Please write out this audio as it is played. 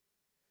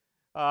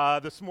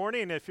this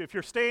morning. If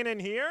you're staying in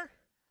here,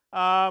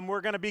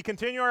 we're going to be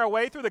continuing our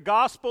way through the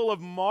Gospel of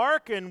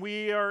Mark, and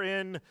we are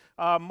in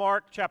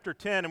Mark chapter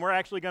 10, and we're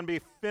actually going to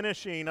be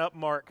finishing up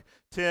Mark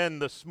 10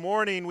 this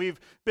morning. We've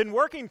been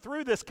working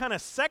through this kind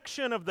of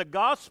section of the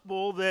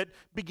Gospel that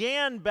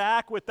began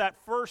back with that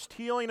first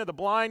healing of the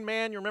blind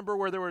man. You remember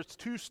where there was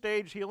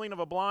two-stage healing of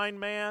a blind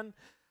man?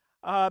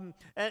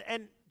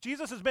 And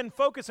Jesus has been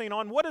focusing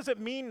on what does it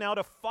mean now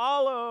to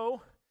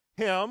follow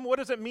Him? What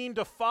does it mean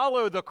to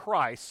follow the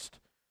Christ?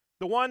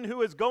 The one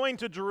who is going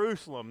to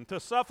Jerusalem to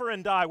suffer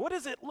and die. What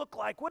does it look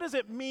like? What does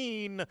it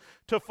mean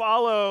to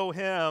follow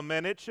Him?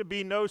 And it should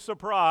be no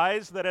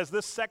surprise that as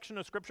this section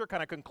of Scripture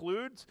kind of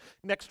concludes,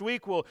 next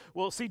week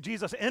we'll see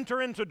Jesus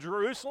enter into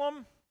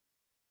Jerusalem.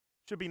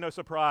 Should be no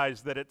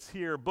surprise that it's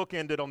here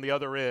bookended on the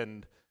other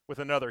end with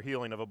another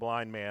healing of a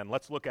blind man.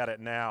 Let's look at it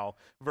now.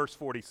 Verse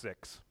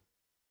 46.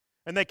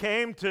 And they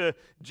came to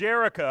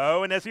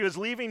Jericho, and as he was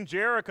leaving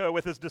Jericho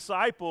with his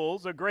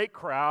disciples, a great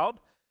crowd,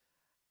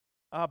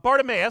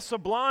 Bartimaeus, a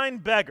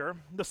blind beggar,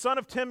 the son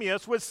of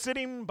Timaeus, was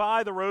sitting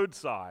by the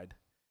roadside.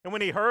 And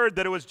when he heard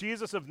that it was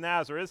Jesus of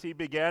Nazareth, he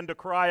began to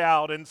cry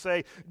out and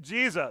say,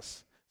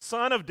 "Jesus,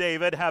 Son of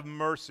David, have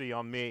mercy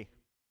on me."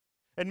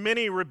 And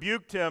many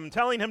rebuked him,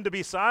 telling him to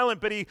be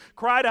silent, but he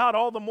cried out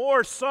all the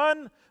more,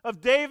 "Son of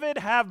David,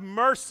 have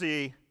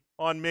mercy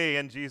on me."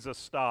 And Jesus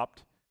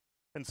stopped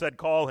and said,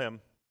 "Call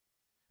him."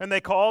 And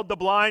they called the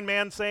blind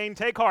man, saying,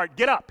 "Take heart,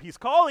 get up, he's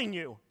calling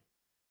you."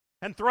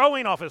 And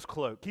throwing off his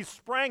cloak, he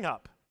sprang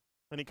up,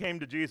 and he came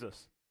to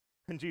Jesus.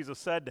 And Jesus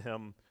said to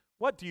him,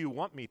 "What do you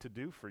want me to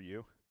do for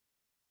you?"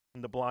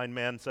 And the blind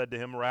man said to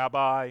him,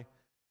 "Rabbi,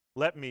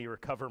 let me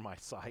recover my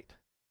sight."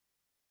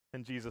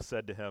 And Jesus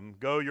said to him,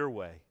 "Go your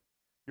way.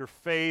 Your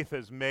faith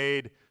has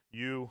made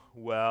you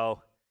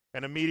well."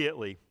 And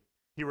immediately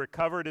he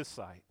recovered his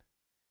sight,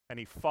 and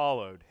he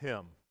followed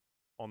him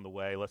on the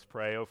way. Let's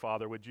pray. Oh,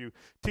 Father, would you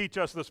teach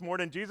us this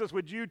morning? Jesus,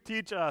 would you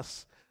teach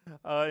us,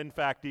 in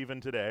fact, even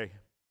today,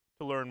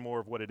 to learn more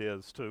of what it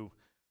is to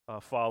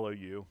follow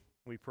you.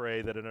 We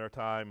pray that in our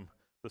time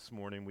this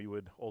morning we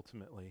would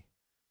ultimately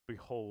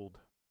behold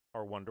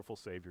our wonderful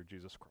Savior,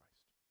 Jesus Christ.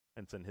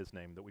 And it's in His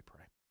name that we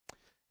pray.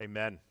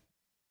 Amen.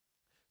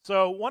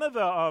 So one of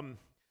the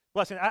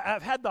blessings,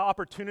 I've had the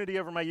opportunity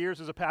over my years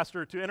as a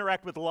pastor to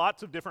interact with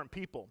lots of different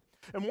people.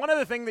 And one of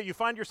the things that you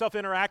find yourself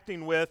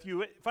interacting with,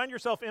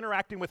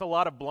 a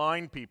lot of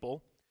blind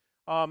people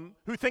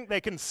who think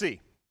they can see.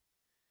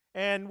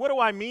 And what do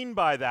I mean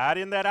by that?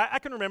 In that I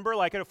can remember,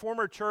 like at a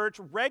former church,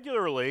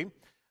 regularly,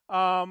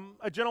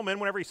 a gentleman,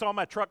 whenever he saw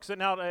my truck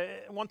sitting out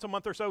once a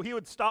month or so, he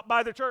would stop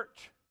by the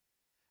church.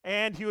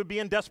 And he would be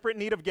in desperate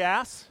need of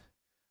gas.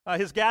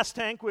 His gas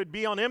tank would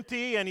be on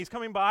empty, and he's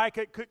coming by.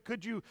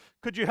 Could you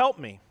help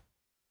me?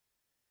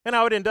 And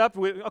I would end up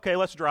with, okay,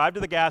 let's drive to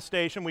the gas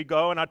station. We'd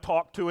go, and I'd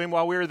talk to him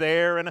while we were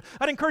there. And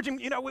I'd encourage him,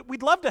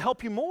 we'd love to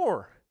help you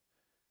more.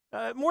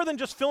 More than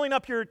just filling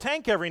up your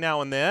tank every now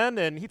and then.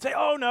 And he'd say,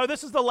 "Oh, no,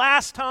 this is the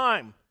last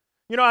time.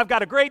 I've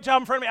got a great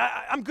job in front of me.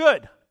 I'm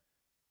good.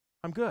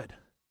 I'm good."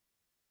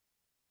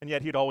 And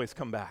yet he'd always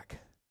come back.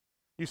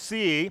 You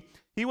see,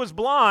 he was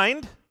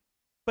blind,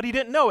 but he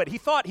didn't know it. He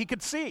thought he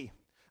could see.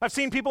 I've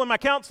seen people in my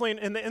counseling,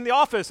 in the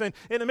office, and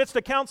in the midst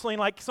of counseling,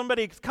 like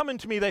somebody's coming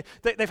to me,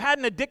 they've had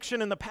an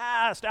addiction in the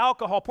past,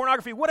 alcohol,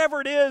 pornography, whatever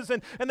it is,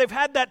 and they've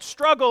had that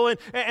struggle,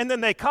 and then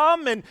they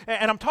come, and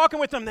I'm talking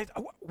with them,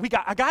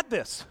 I got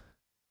this.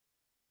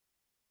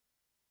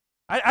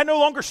 I no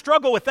longer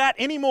struggle with that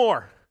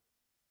anymore.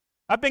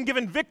 I've been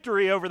given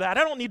victory over that.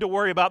 I don't need to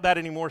worry about that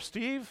anymore,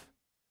 Steve.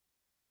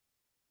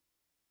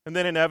 And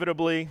then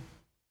inevitably, a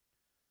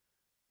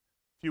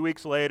few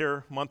weeks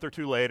later, a month or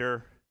two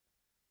later,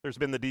 there's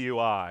been the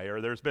DUI,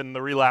 or there's been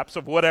the relapse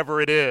of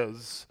whatever it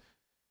is.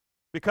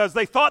 Because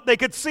they thought they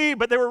could see,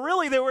 but they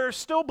were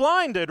still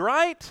blinded,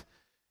 right?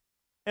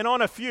 And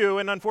on a few,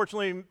 and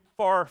unfortunately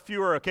far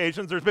fewer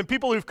occasions, there's been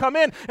people who've come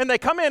in, and they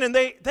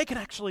can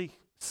actually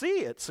see,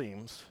 it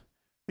seems.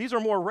 These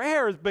are more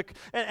rare.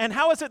 And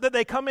how is it that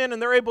they come in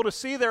and they're able to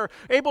see? They're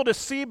able to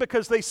see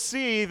because they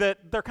see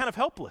that they're kind of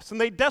helpless,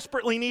 and they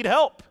desperately need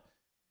help.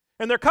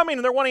 And they're coming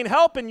and they're wanting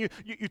help, and you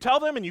tell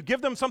them and you give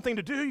them something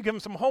to do, you give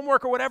them some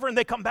homework or whatever, and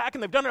they come back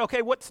and they've done it.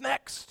 Okay, what's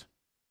next?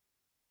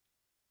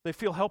 They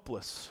feel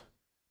helpless.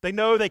 They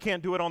know they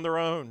can't do it on their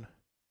own.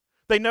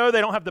 They know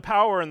they don't have the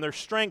power and their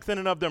strength in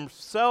and of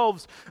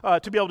themselves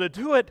to be able to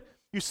do it.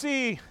 You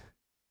see,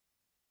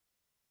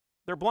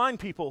 they're blind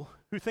people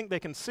who think they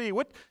can see.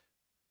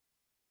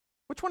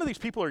 Which one of these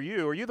people are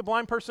you? Are you the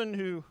blind person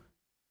who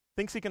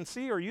thinks he can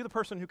see, or are you the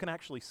person who can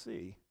actually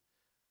see?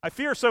 I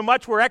fear so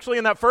much we're actually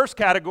in that first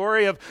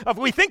category of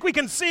we think we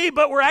can see,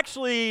 but we're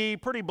actually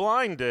pretty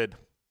blinded.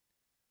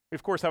 We,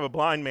 of course, have a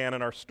blind man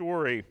in our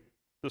story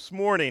this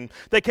morning.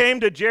 They came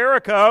to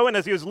Jericho, and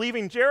as he was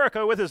leaving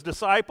Jericho with his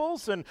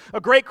disciples and a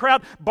great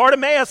crowd,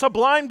 Bartimaeus, a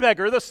blind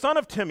beggar, the son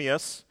of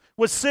Timaeus,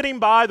 was sitting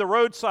by the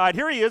roadside.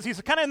 Here he is.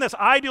 He's kind of in this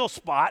ideal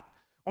spot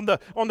on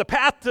the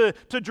path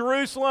to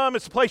Jerusalem.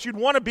 It's a place you'd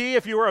want to be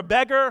if you were a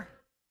beggar.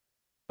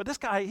 But this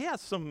guy, he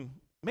has some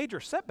major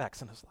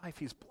setbacks in his life.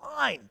 He's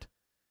blind.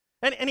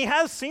 And he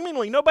has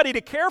seemingly nobody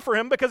to care for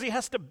him because he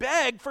has to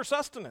beg for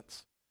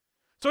sustenance.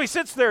 So he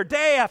sits there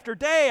day after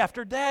day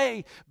after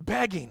day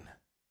begging.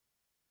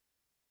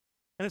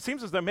 And it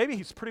seems as though maybe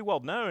he's pretty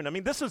well known. I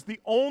mean, this is the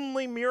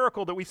only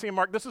miracle that we see in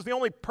Mark. This is the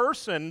only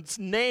person's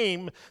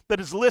name that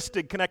is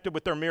listed connected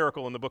with their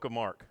miracle in the book of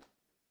Mark.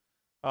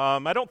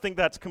 I don't think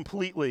that's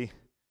completely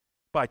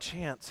by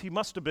chance. He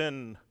must have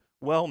been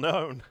well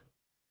known.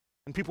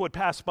 And people would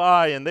pass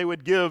by and they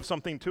would give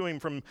something to him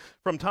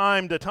from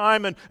time to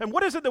time. And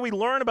what is it that we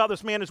learn about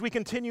this man as we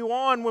continue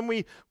on? When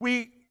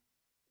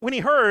he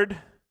heard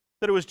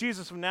that it was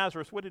Jesus of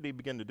Nazareth, what did he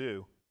begin to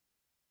do?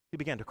 He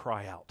began to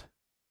cry out.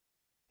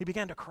 He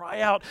began to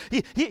cry out.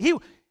 He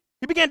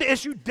began to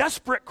issue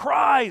desperate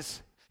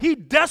cries. He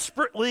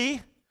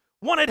desperately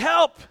wanted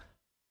help.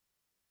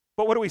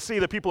 But what do we see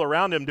the people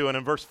around him doing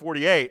in verse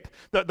 48?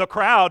 The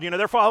crowd,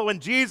 they're following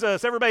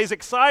Jesus. Everybody's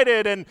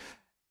excited,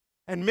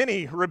 and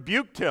many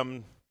rebuked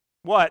him.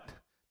 What?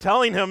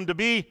 Telling him to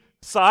be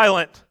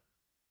silent.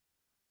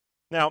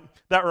 Now,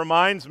 that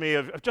reminds me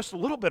of just a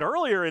little bit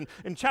earlier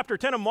in chapter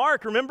 10 of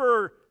Mark.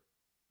 Remember,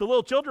 the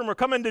little children were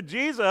coming to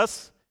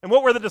Jesus, and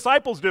what were the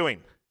disciples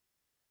doing?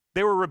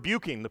 They were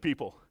rebuking the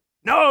people.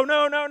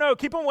 No,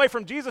 keep them away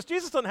from Jesus.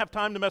 Jesus doesn't have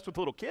time to mess with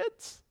little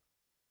kids.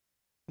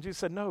 And Jesus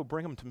said, no,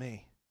 bring them to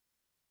me.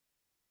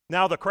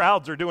 Now the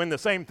crowds are doing the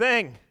same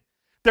thing.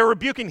 They're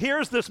rebuking,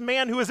 here's this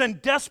man who is in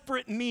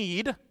desperate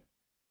need,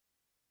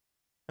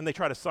 and they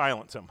try to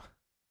silence him.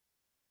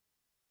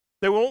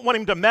 They won't want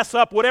him to mess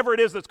up whatever it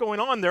is that's going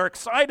on. They're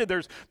excited.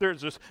 There's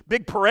this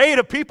big parade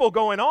of people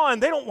going on.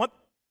 They don't want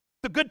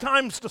the good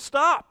times to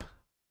stop.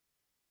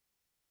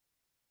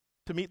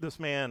 To meet this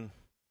man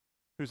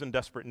who's in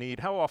desperate need,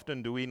 how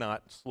often do we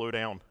not slow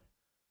down?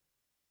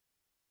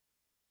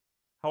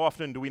 How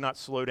often do we not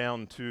slow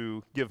down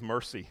to give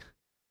mercy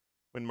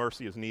when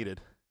mercy is needed?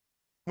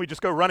 We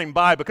just go running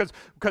by because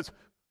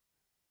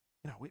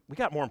we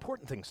got more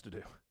important things to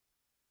do.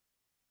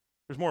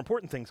 There's more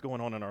important things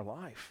going on in our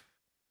life.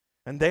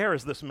 And there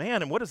is this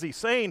man, and what is he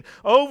saying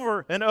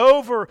over and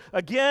over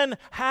again?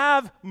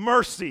 Have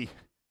mercy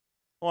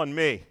on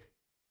me.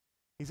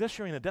 He's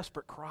issuing a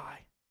desperate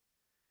cry.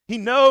 He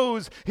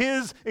knows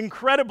his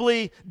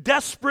incredibly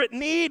desperate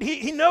need.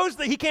 He knows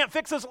that he can't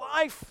fix his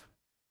life.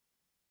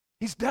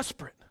 He's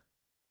desperate.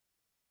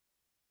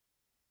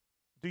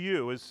 Do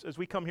you, as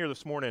we come here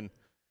this morning,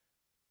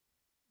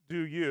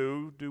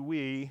 do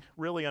we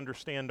really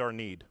understand our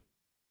need?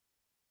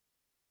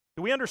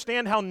 Do we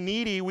understand how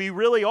needy we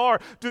really are?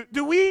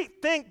 Do we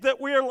think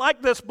that we're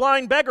like this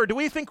blind beggar? Do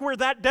we think we're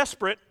that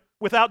desperate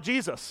without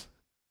Jesus?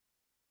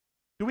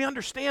 Do we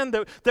understand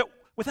that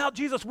without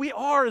Jesus we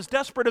are as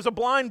desperate as a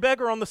blind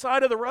beggar on the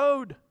side of the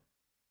road? It's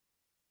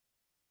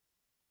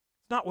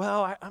not,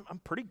 well,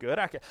 I'm pretty good.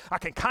 I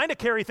can kind of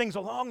carry things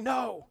along.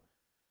 No.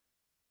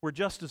 We're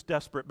just as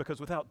desperate because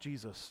without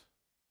Jesus,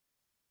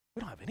 we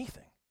don't have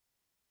anything.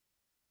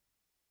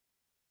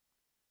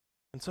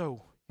 And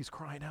so he's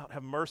crying out,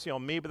 have mercy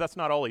on me, but that's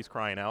not all he's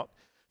crying out.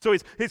 So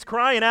he's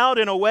crying out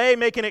in a way,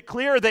 making it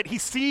clear that he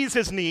sees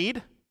his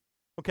need,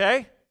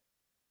 okay?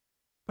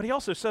 But he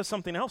also says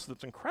something else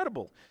that's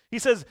incredible. He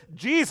says,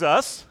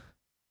 Jesus,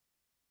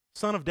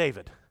 Son of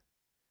David.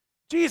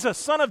 Jesus,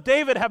 Son of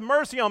David, have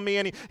mercy on me.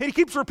 And he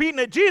keeps repeating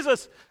it,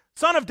 Jesus,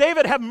 Son of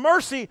David, have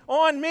mercy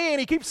on me.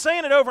 And he keeps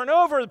saying it over and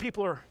over. The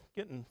people are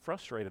getting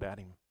frustrated at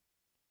him.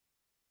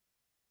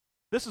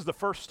 This is the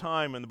first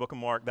time in the book of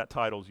Mark that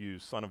title's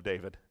used, Son of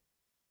David.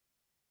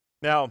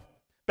 Now,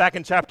 back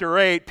in chapter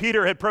 8,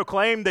 Peter had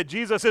proclaimed that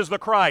Jesus is the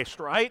Christ,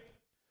 right?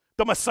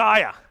 The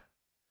Messiah.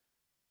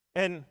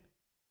 And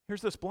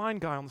here's this blind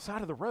guy on the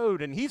side of the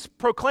road, and he's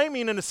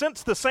proclaiming, in a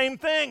sense, the same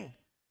thing.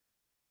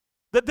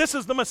 That this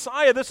is the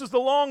Messiah, this is the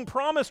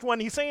long-promised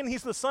one. He's saying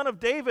he's the Son of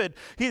David.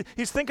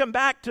 He's thinking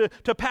back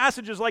to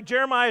passages like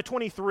Jeremiah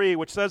 23,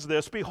 which says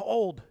this,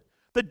 behold,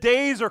 the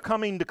days are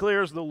coming,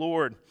 declares the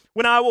Lord,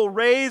 when I will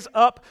raise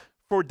up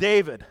for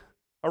David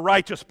a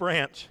righteous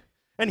branch,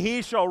 and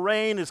he shall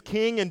reign as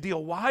king and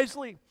deal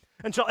wisely,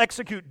 and shall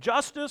execute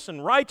justice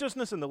and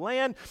righteousness in the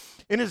land.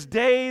 In his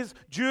days,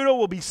 Judah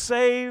will be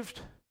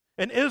saved,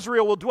 and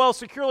Israel will dwell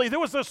securely. There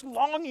was this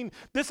longing,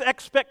 this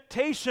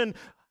expectation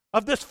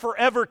of this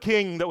forever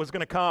king that was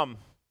going to come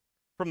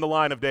from the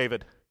line of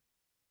David.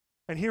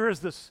 And here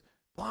is this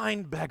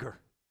blind beggar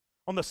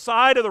on the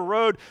side of the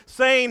road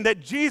saying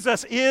that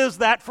Jesus is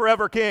that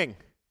forever king.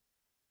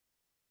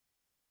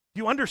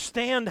 Do you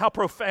understand how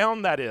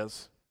profound that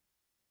is?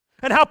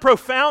 And how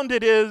profound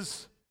it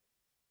is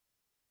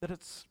that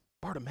it's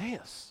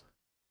Bartimaeus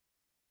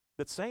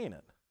that's saying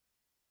it.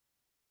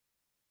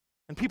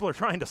 And people are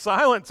trying to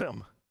silence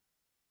him.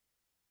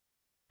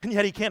 And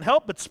yet he can't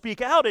help but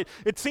speak out.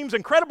 It seems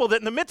incredible that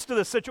in the midst of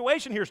this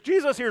situation, here's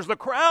Jesus, here's the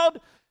crowd,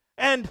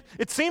 and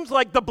it seems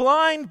like the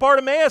blind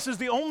Bartimaeus is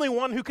the only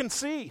one who can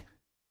see.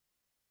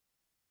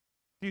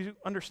 Do you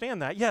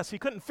understand that? Yes, he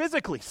couldn't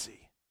physically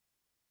see.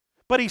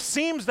 But he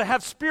seems to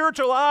have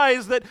spiritual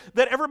eyes that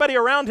everybody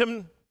around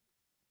him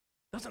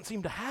doesn't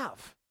seem to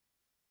have.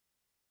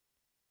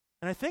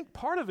 And I think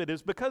part of it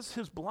is because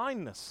his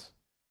blindness.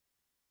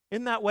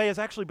 in that way has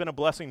actually been a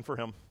blessing for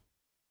him.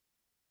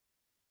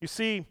 You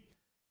see,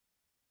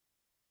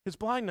 his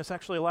blindness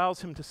actually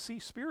allows him to see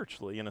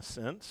spiritually, in a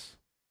sense.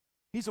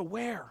 He's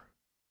aware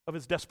of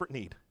his desperate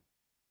need.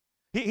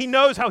 He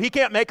knows how he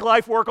can't make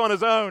life work on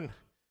his own.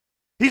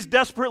 He's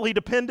desperately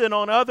dependent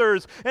on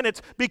others, and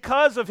it's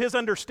because of his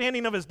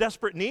understanding of his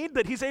desperate need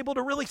that he's able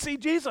to really see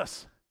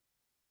Jesus.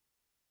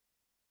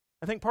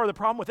 I think part of the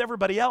problem with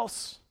everybody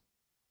else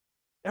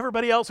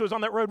who was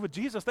on that road with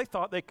Jesus, they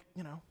thought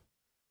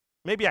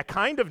maybe I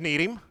kind of need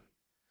him,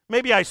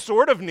 maybe I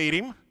sort of need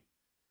him,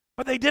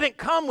 but they didn't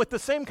come with the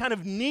same kind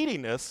of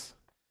neediness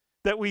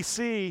that we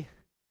see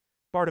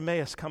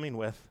Bartimaeus coming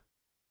with.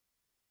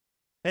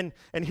 And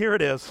here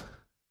it is.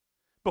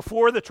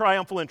 Before the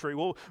triumphal entry,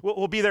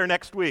 we'll be there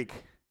next week,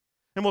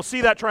 and we'll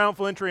see that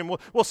triumphal entry, and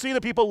we'll see the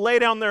people lay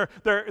down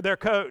their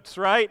coats,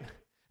 right?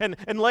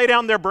 And lay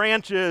down their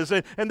branches,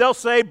 and they'll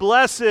say,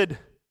 "Blessed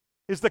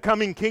is the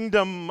coming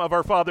kingdom of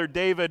our father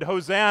David,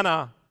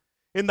 Hosanna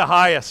in the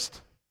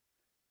highest,"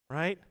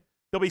 right?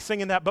 They'll be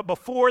singing that, but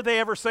before they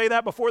ever say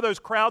that, before those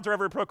crowds are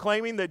ever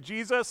proclaiming that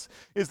Jesus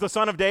is the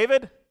Son of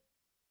David,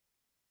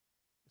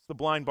 it's the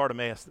blind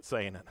Bartimaeus that's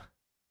saying it.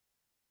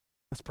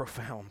 That's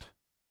profound.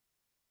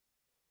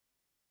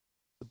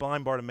 The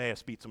blind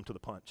Bartimaeus beats him to the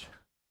punch.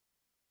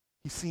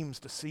 He seems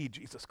to see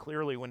Jesus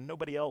clearly when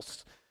nobody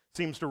else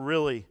seems to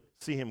really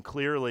see him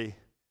clearly.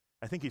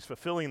 I think he's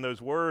fulfilling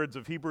those words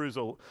of Hebrews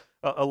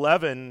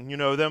 11, you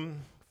know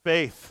them,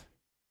 faith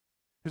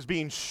is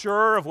being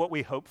sure of what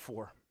we hope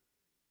for.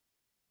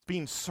 It's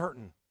being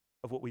certain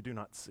of what we do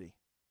not see.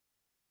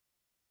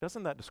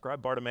 Doesn't that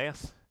describe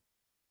Bartimaeus?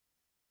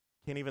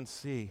 Can't even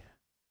see,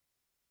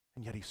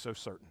 and yet he's so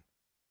certain.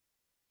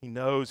 He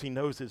knows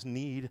his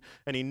need,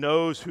 and he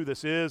knows who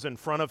this is in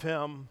front of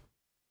him.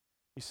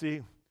 You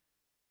see,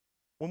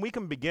 when we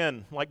can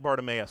begin, like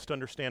Bartimaeus, to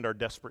understand our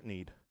desperate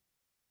need,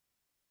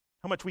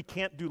 how much we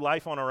can't do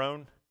life on our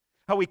own,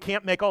 how we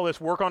can't make all this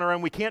work on our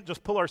own, we can't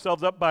just pull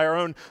ourselves up by our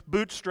own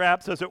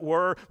bootstraps, as it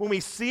were. When we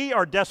see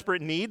our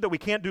desperate need, that we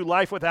can't do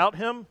life without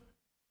him,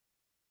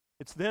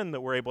 it's then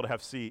that we're able to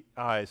have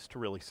eyes to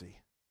really see.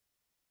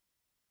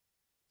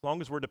 As long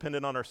as we're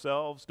dependent on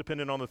ourselves,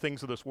 dependent on the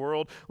things of this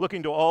world,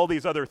 looking to all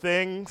these other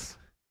things,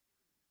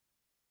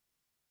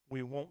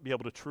 we won't be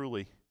able to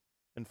truly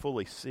and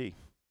fully see.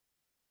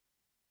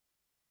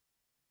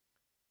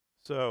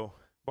 So,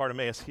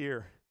 Bartimaeus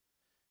here,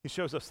 he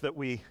shows us that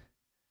we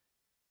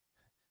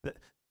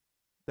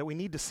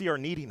need to see our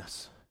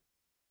neediness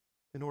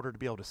in order to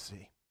be able to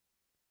see.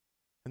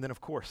 And then,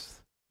 of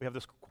course, we have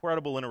this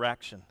incredible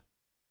interaction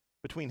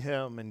between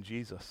him and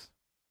Jesus.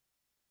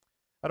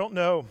 I don't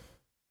know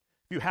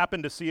if you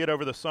happened to see it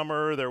over the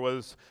summer. There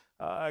was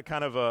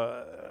kind of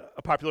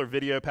a popular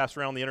video passed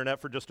around the internet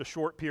for just a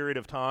short period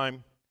of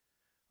time.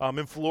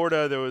 In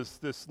Florida, there was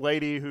this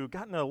lady who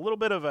got in a little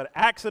bit of an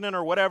accident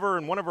or whatever,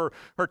 and one of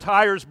her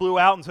tires blew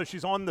out, and so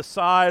she's on the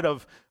side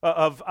of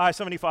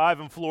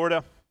I-75 in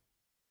Florida.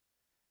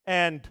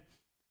 And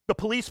the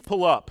police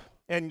pull up,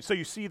 and so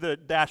you see the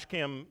dash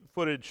cam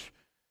footage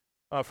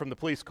from the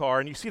police car,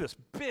 and you see this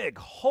big,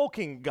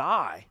 hulking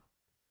guy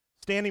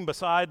standing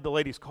beside the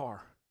lady's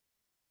car.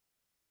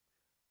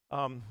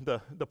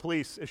 The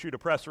police issued a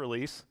press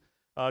release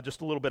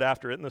just a little bit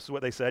after it, and this is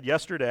what they said.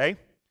 Yesterday,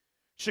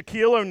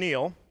 Shaquille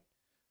O'Neal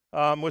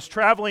was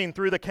traveling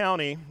through the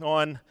county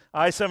on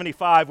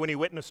I-75 when he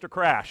witnessed a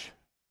crash.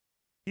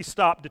 He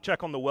stopped to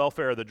check on the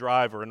welfare of the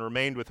driver and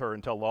remained with her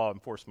until law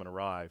enforcement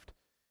arrived.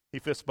 He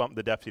fist bumped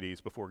the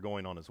deputies before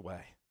going on his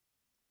way.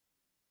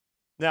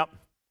 Now,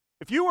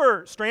 if you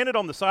were stranded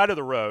on the side of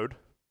the road,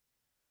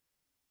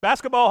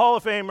 Basketball Hall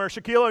of Famer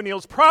Shaquille O'Neal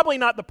is probably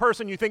not the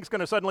person you think is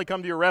going to suddenly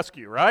come to your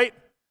rescue, right?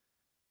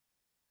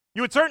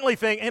 You would certainly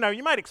think,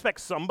 you might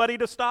expect somebody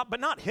to stop, but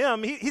not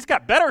him. He's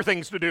got better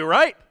things to do,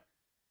 right?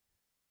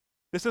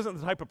 This isn't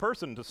the type of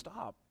person to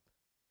stop.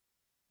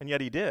 And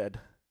yet he did.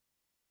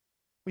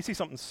 We see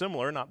something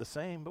similar, not the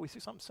same, but we see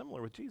something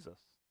similar with Jesus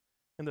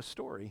in the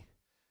story.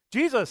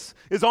 Jesus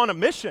is on a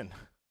mission.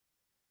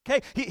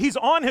 Okay, he's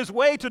on his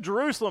way to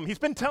Jerusalem. He's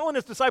been telling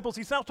his disciples,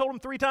 he's now told them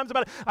 3 times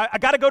about it, I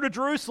got to go to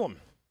Jerusalem.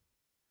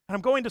 And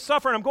I'm going to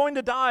suffer, and I'm going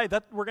to die.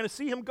 That we're going to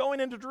see him going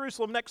into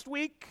Jerusalem next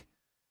week.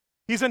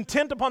 He's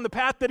intent upon the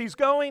path that he's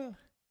going,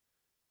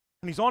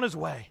 and he's on his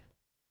way.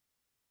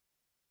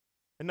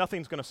 And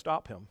nothing's going to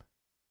stop him.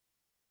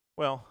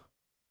 Well,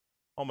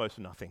 almost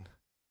nothing.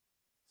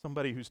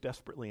 Somebody who's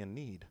desperately in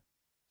need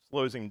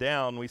slows him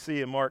down. We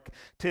see in Mark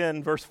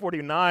 10, verse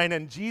 49,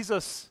 and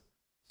Jesus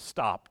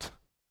stopped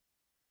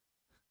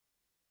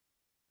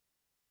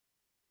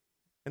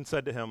and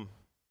said to him,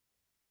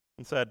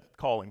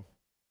 call him.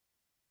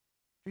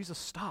 Jesus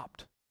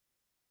stopped.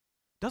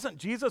 Doesn't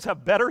Jesus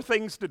have better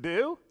things to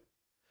do?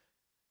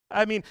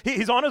 I mean,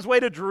 he's on his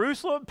way to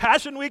Jerusalem.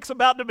 Passion Week's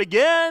about to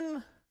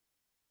begin.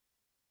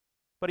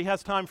 But he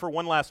has time for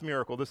one last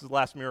miracle. This is the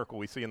last miracle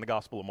we see in the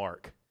Gospel of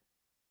Mark.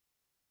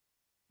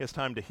 He has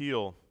time to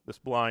heal this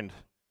blind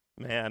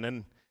man.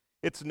 And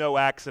it's no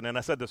accident.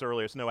 I said this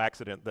earlier. It's no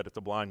accident that it's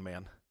a blind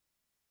man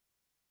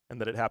and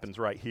that it happens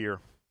right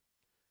here.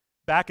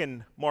 Back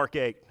in Mark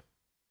 8,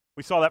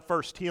 we saw that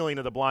first healing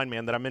of the blind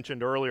man that I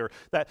mentioned earlier.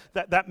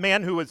 That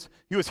man he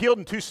was healed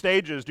in 2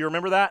 stages. Do you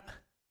remember that?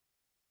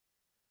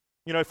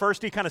 You know,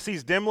 first he kind of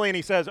sees dimly and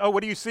he says, "Oh,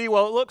 what do you see?"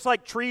 "Well, it looks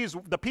like trees.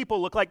 The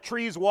people look like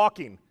trees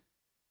walking."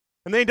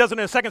 And then he does it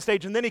in a second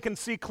stage, and then he can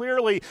see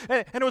clearly.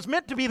 And it was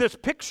meant to be this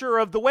picture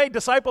of the way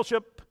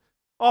discipleship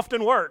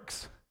often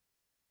works,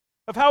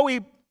 of how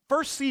we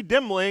first see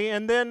dimly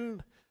and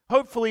then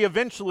hopefully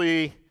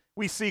eventually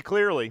we see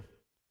clearly.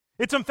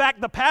 It's in fact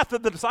the path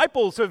that the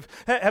disciples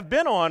have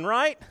been on,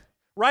 right?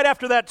 Right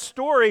after that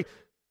story,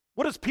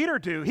 what does Peter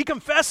do? He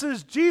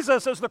confesses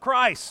Jesus as the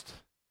Christ.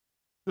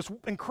 This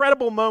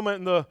incredible moment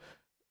in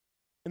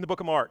the book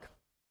of Mark.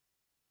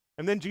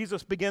 And then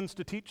Jesus begins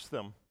to teach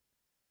them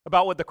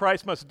about what the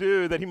Christ must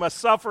do, that he must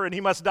suffer and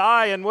he must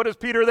die. And what does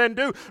Peter then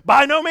do?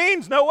 "By no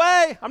means, no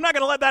way. I'm not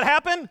going to let that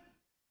happen."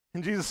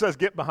 And Jesus says,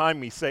 "Get behind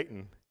me,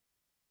 Satan."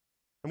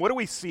 And what do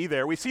we see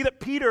there? We see that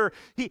Peter,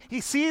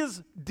 he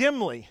sees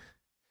dimly.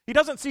 He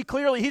doesn't see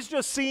clearly. He's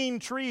just seeing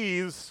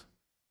trees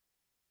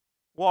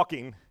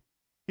walking.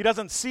 He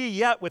doesn't see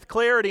yet with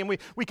clarity. And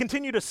we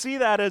continue to see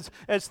that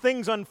as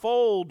things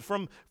unfold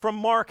from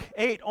Mark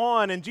 8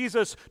 on. And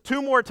Jesus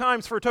 2 more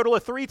times, for a total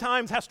of 3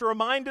 times, has to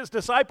remind his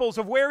disciples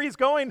of where he's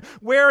going,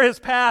 where his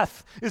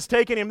path is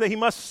taking him, that he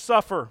must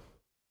suffer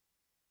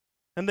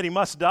and that he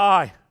must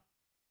die.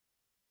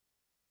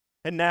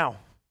 And now,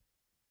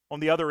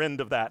 on the other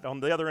end of that, on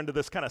the other end of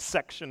this kind of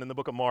section in the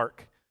book of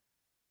Mark,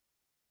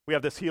 we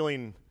have this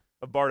healing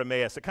of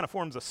Bartimaeus. It kind of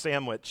forms a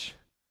sandwich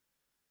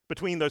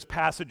between those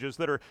passages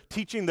that are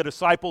teaching the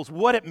disciples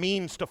what it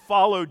means to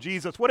follow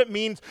Jesus, what it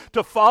means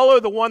to follow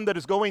the one that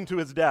is going to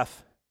his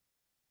death.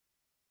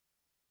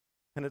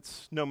 And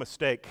it's no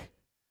mistake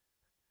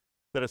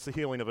that it's the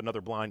healing of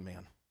another blind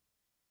man.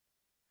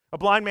 A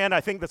blind man,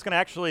 I think, that's going to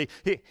actually,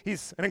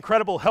 he's an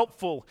incredible,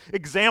 helpful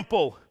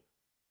example,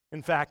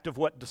 in fact, of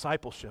what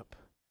discipleship,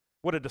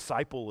 what a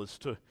disciple is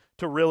to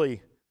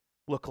really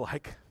look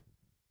like.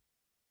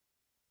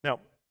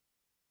 Now,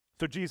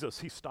 so Jesus,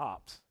 he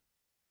stops.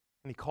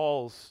 And he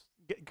calls,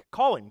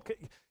 call him.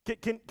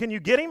 Can you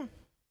get him?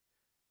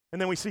 And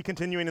then we see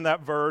continuing in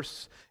that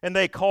verse, and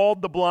they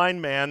called the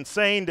blind man,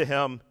 saying to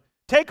him,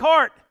 "Take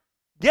heart,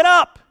 get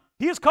up,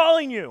 he is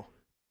calling you."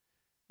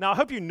 Now, I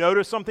hope you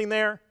notice something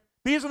there.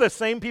 These are the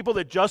same people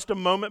that just a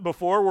moment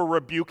before were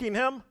rebuking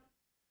him.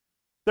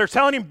 They're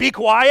telling him, "Be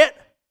quiet."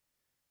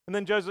 And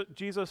then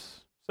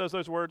Jesus says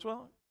those words,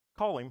 "Well,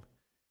 call him."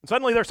 And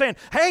suddenly they're saying,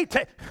 "Hey,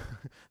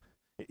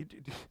 you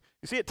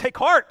see it, take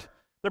heart."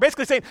 They're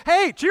basically saying,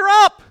 "Hey, cheer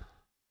up."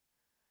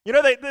 You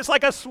know, it's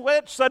like a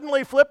switch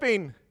suddenly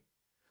flipping.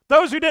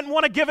 Those who didn't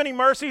want to give any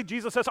mercy,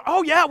 Jesus says,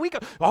 "Oh yeah,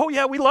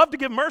 we love to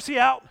give mercy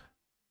out."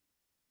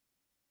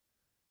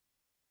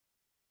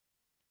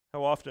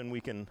 How often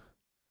we can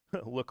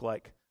look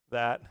like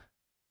that,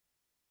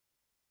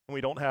 and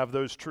we don't have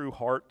those true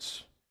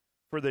hearts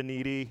for the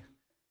needy.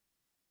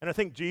 And I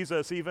think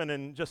Jesus, even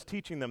in just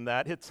teaching them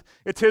that, it's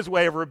his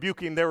way of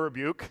rebuking their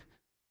rebuke.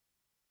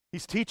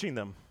 He's teaching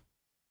them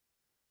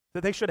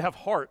that they should have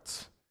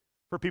hearts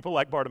for people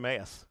like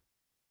Bartimaeus.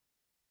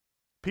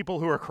 People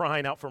who are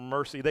crying out for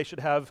mercy. They should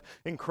have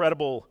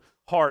incredible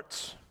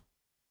hearts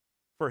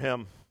for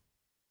him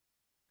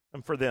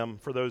and for them,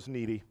 for those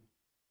needy.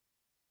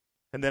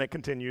 And then it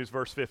continues,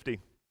 verse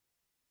 50.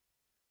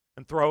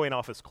 And throwing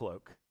off his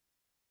cloak.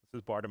 This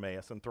is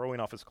Bartimaeus. And throwing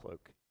off his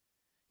cloak,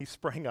 he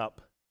sprang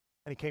up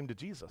and he came to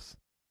Jesus.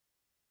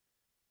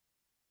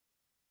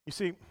 You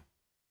see,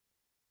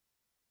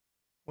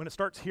 when it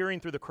starts hearing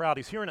through the crowd,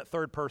 he's hearing it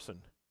third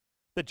person,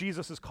 that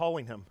Jesus is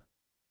calling him.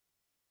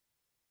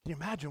 Can you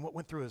imagine what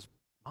went through his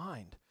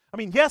mind? I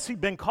mean, yes,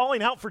 he'd been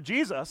calling out for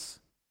Jesus,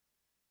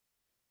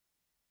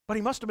 but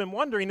he must have been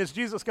wondering, is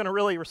Jesus going to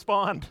really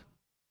respond?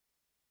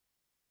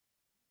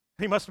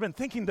 He must have been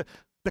thinking,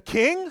 the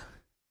king?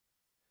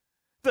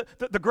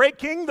 The great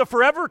king, the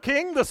forever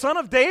king, the son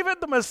of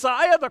David, the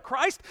Messiah, the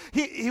Christ,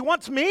 he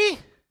wants me?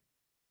 And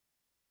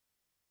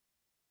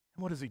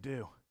what does he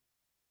do?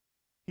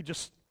 He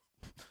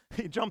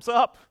jumps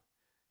up.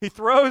 He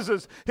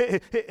throws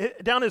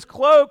down his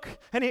cloak,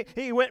 and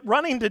he went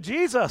running to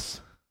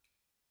Jesus.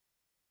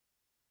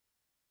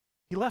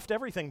 He left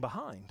everything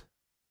behind.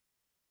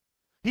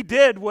 He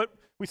did what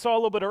we saw a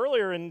little bit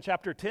earlier in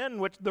chapter 10,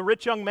 which the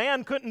rich young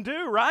man couldn't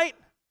do, right?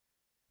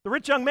 The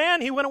rich young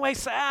man, he went away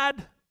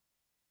sad.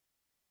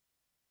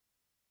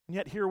 And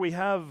yet here we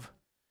have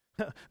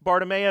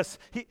Bartimaeus.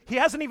 He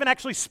hasn't even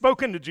actually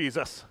spoken to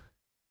Jesus.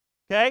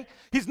 Okay?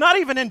 He's not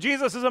even in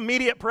Jesus'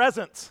 immediate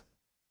presence.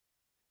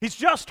 He's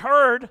just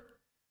heard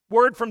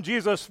word from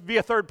Jesus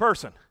via third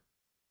person.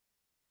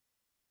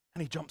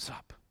 And he jumps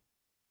up.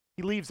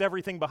 He leaves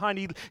everything behind.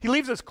 He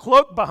leaves his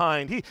cloak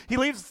behind. He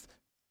leaves,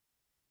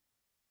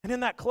 and in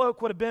that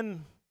cloak would have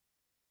been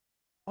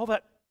all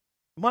that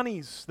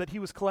monies that he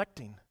was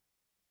collecting.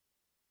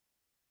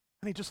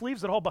 And he just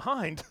leaves it all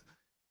behind.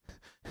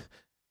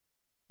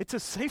 It's a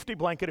safety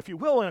blanket, if you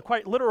will, in a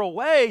quite literal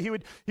way. He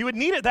would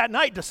need it that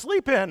night to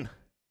sleep in.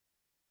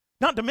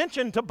 Not to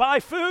mention to buy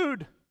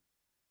food.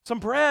 some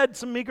bread,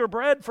 some meager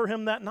bread for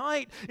him that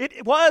night.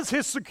 It was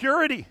his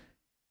security.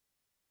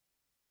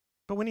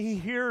 But when he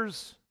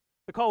hears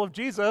the call of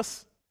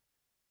Jesus,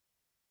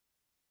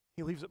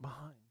 he leaves it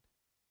behind.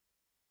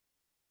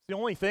 It's the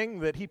only thing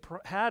that he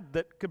had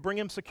that could bring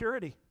him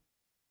security.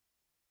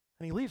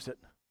 And he leaves it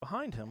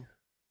behind him.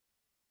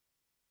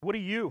 What do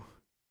you,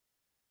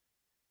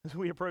 as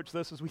we approach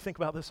this, as we think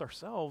about this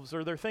ourselves,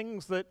 are there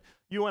things that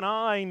you and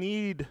I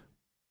need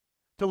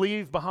to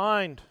leave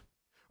behind?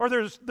 Or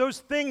there's those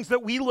things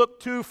that we look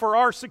to for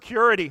our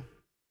security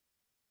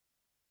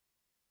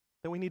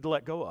that we need to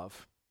let go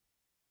of?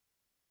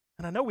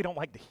 And I know we don't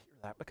like to hear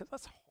that because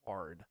that's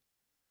hard.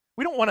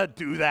 We don't want to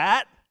do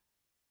that.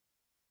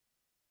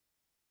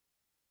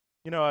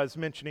 You know, I was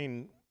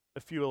mentioning a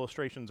few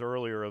illustrations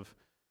earlier of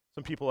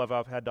some people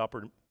I've had the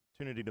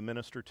opportunity to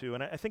minister to,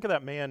 and I think of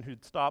that man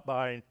who'd stopped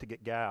by to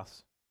get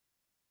gas.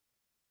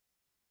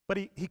 But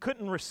he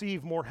couldn't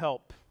receive more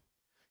help.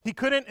 He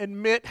couldn't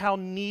admit how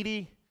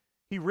needy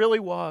he really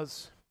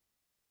was.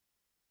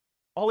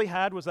 All he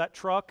had was that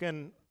truck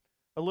and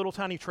a little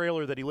tiny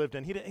trailer that he lived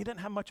in. He didn't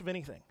have much of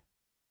anything.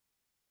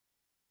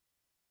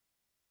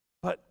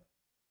 But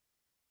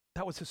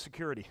that was his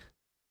security.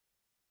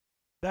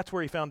 That's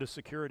where he found his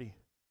security.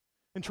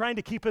 In trying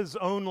to keep his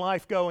own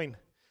life going,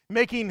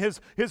 making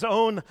his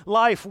own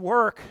life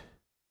work.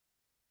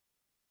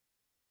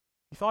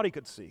 He thought he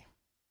could see,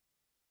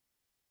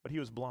 but he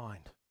was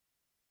blind.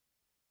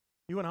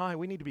 You and I,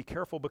 we need to be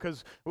careful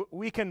because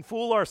we can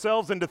fool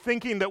ourselves into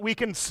thinking that we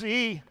can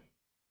see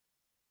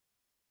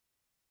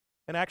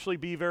and actually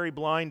be very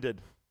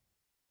blinded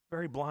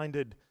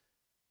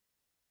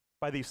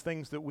by these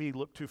things that we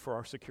look to for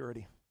our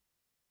security.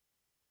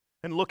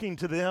 And looking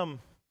to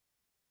them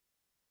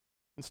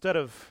instead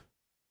of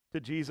to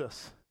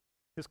Jesus,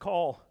 his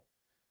call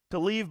to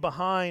leave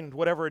behind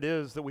whatever it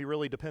is that we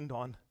really depend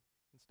on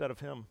instead of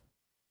him.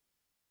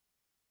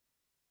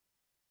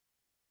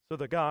 So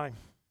the guy,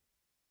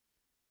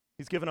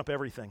 he's given up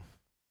everything.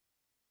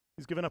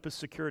 He's given up his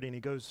security and he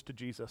goes to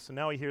Jesus. And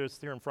now he hears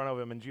here in front of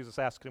him and Jesus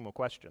asks him a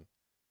question.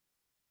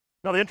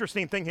 Now the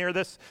interesting thing here,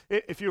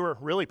 if you were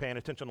really paying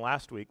attention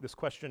last week, this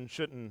question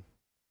should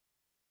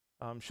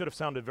have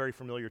sounded very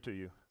familiar to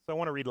you. So I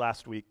want to read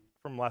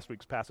from last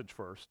week's passage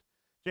first.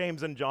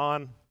 James and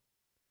John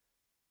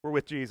were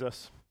with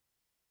Jesus,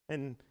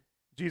 and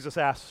Jesus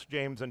asks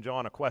James and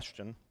John a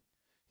question.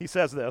 He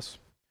says this,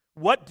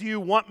 "What do you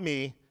want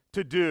me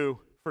to do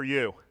for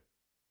you?"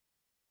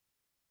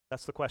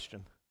 That's the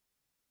question.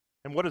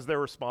 And what is their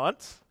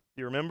response?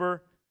 Do you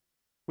remember?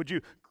 "Would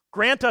you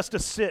grant us to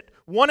sit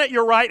one at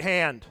your right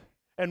hand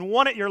and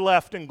one at your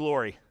left in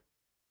glory?"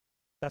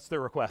 That's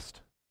their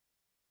request.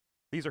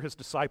 These are his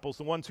disciples,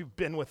 the ones who've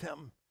been with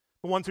him,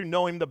 the ones who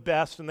know him the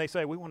best, and they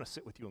say, "We want to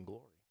sit with you in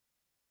glory.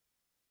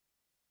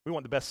 We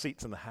want the best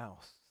seats in the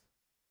house."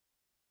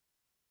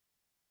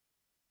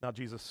 Now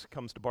Jesus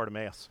comes to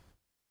Bartimaeus,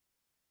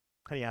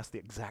 and he asks the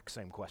exact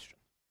same question.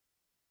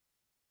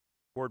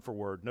 Word for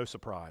word, no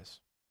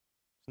surprise.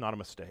 It's not a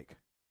mistake.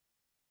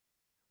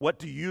 "What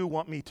do you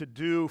want me to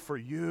do for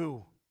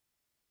you?"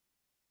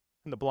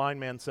 And the blind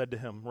man said to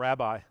him,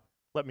 "Rabbi,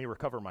 let me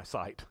recover my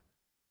sight."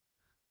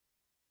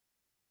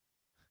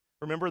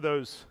 Remember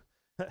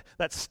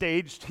that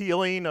staged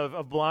healing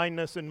of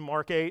blindness in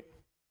Mark 8?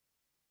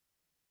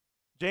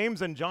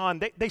 James and John,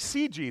 they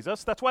see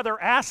Jesus. That's why they're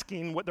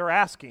asking what they're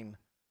asking.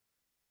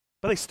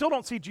 But they still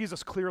don't see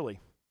Jesus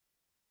clearly.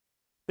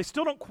 They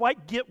still don't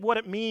quite get what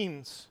it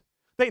means.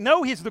 They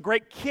know he's the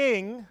great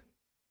king,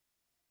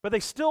 but they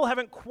still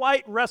haven't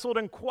quite wrestled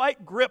and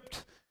quite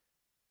gripped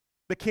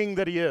the king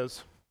that he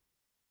is.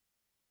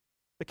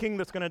 The king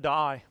that's going to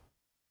die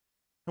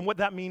and what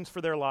that means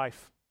for their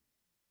life.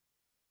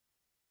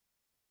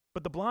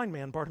 But the blind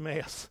man,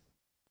 Bartimaeus,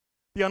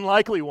 the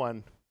unlikely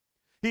one,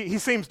 he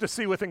seems to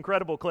see with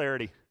incredible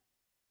clarity.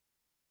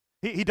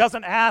 He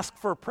doesn't ask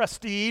for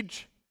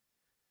prestige.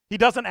 He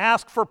doesn't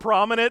ask for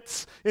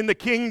prominence in the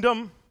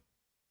kingdom.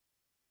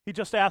 He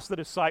just asks that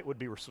his sight would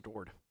be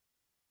restored.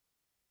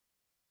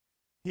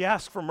 He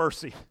asks for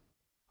mercy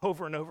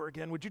over and over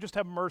again. "Would you just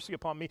have mercy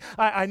upon me?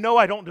 I know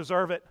I don't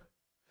deserve it.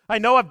 I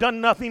know I've done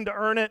nothing to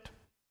earn it."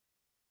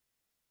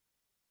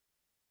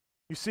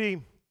 You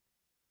see,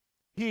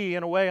 he,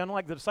 in a way,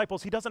 unlike the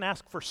disciples, he doesn't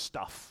ask for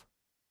stuff.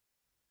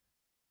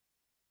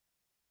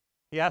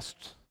 He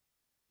asks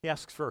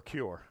for a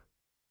cure.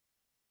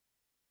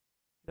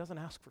 He doesn't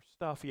ask for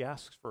stuff, he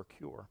asks for a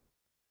cure.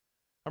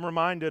 I'm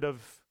reminded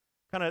of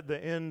kind of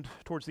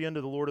towards the end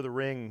of The Lord of the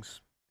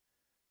Rings.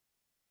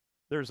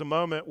 There's a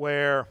moment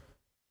where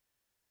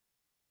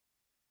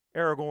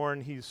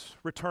Aragorn, he's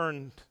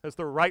returned as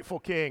the rightful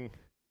king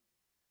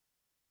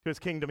to his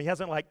kingdom. He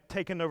hasn't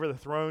taken over the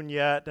throne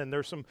yet, and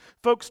there's some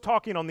folks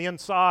talking on the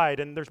inside,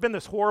 and there's been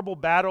this horrible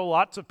battle.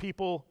 Lots of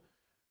people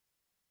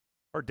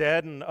are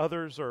dead and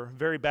others are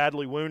very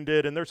badly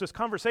wounded, and there's this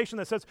conversation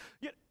that says,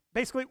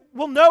 basically,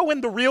 we'll know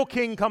when the real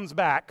king comes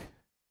back.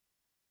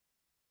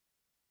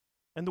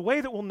 And the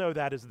way that we'll know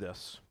that is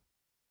this,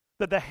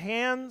 that the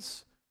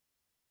hands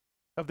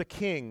of the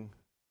king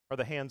are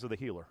the hands of the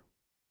healer.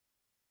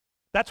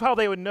 That's how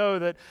they would know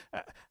that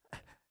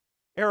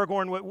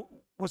Aragorn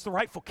was the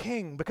rightful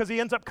king, because he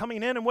ends up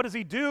coming in, and what does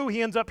he do?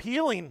 He ends up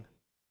healing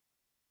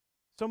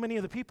so many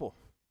of the people.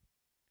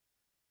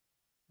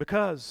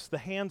 Because the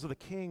hands of the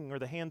king are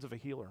the hands of a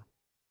healer.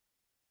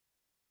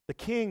 The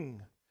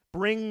king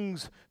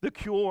brings the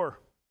cure.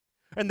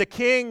 And the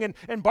king,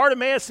 and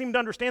Bartimaeus seemed to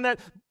understand that.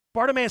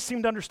 Bartimaeus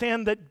seemed to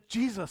understand that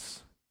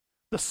Jesus,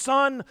 the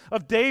son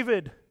of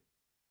David,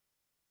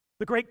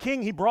 the great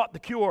king, he brought the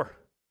cure.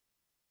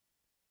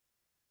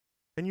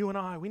 And you and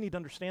I, we need to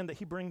understand that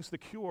he brings the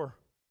cure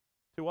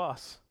to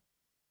us.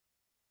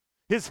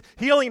 His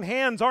healing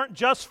hands aren't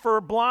just for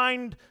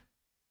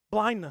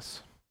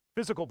blindness,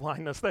 physical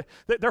blindness.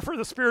 They're for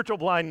the spiritual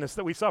blindness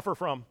that we suffer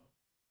from.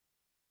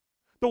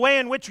 The way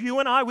in which you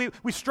and I,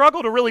 we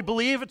struggle to really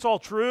believe it's all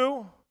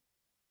true.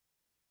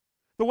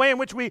 The way in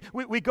which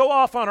we go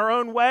off on our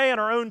own way and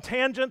our own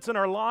tangents in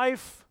our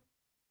life.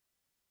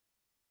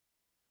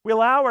 We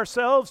allow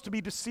ourselves to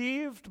be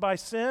deceived by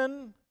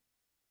sin.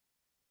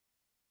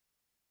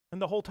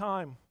 And the whole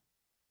time,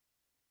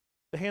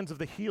 the hands of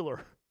the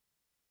healer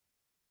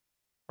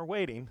are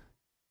waiting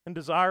and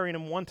desiring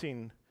and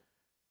wanting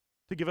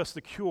to give us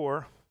the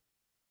cure.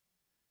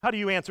 How do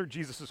you answer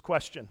Jesus'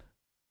 question?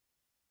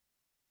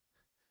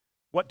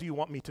 What do you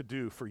want me to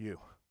do for you?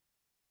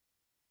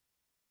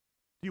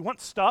 Do you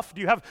want stuff?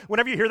 Do you have,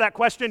 whenever you hear that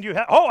question, do you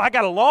have, I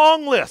got a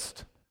long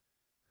list.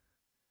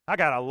 I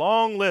got a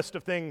long list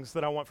of things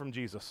that I want from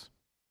Jesus.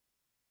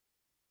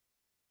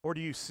 Or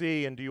do you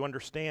see and do you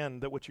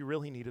understand that what you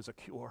really need is a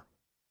cure?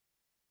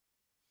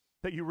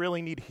 That you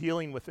really need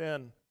healing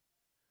within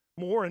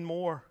more and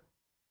more.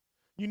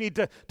 You need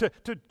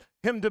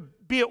Him to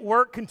be at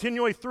work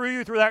continually through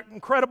you, through that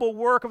incredible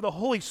work of the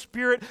Holy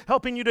Spirit,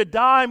 helping you to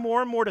die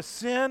more and more to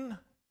sin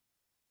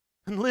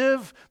and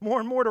live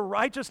more and more to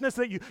righteousness,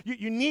 that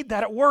you need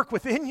that at work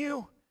within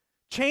you,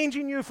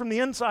 changing you from the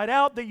inside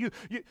out,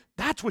 that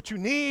that's what you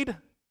need.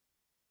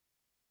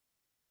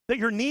 That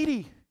you're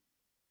needy.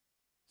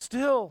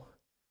 Still,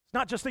 it's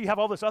not just that you have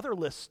all this other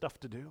list stuff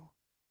to do.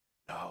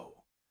 No,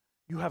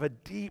 you have a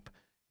deep,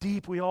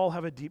 we all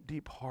have a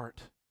deep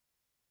heart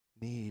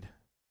need.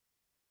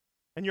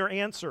 And your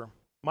answer,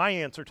 my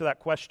answer to that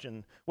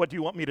question, what do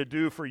you want me to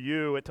do for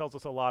you? It tells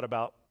us a lot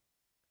about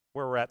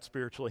where we're at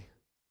spiritually.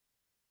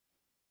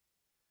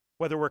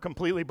 Whether we're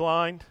completely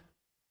blind,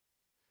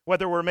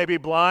 whether we're maybe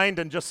blind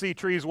and just see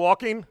trees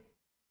walking,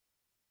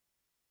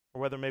 or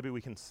whether maybe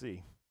we can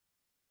see.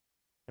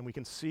 And we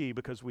can see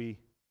because we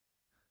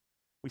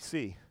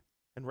see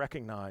and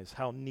recognize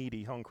how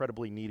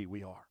incredibly needy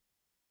we are.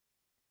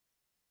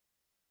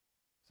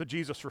 So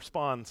Jesus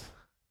responds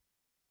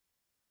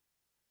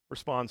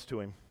to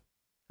him.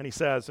 And he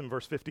says in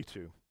verse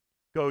 52,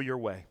 "Go your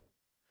way.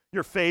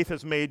 Your faith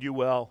has made you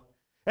well."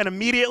 And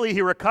immediately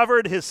he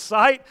recovered his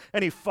sight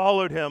and he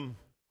followed him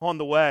on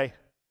the way.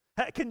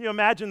 Can you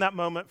imagine that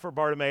moment for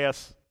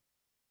Bartimaeus?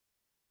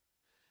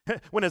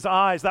 When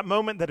that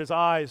moment that his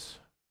eyes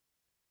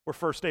were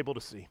first able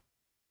to see.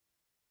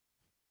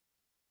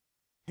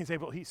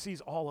 He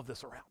sees all of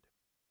this around him.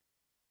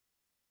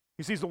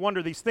 He sees the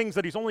wonder, these things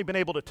that he's only been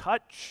able to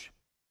touch.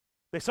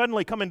 They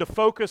suddenly come into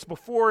focus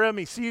before him.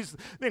 He sees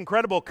the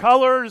incredible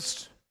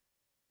colors.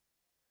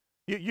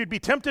 You'd be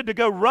tempted to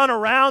go run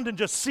around and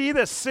just see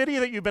this city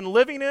that you've been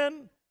living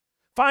in.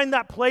 Find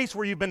that place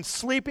where you've been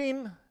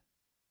sleeping.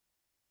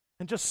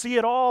 And just see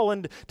it all,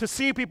 and to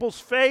see people's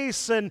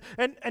face. And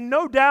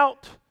no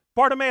doubt,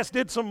 Bartimaeus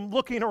did some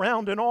looking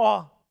around in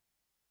awe.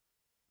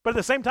 But at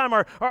the same time,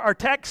 our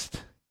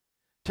text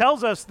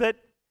tells us that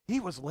he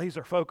was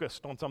laser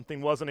focused on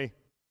something, wasn't he?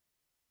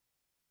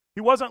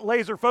 He wasn't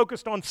laser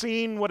focused on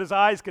seeing what his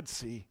eyes could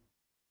see.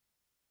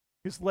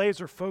 His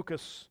laser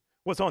focus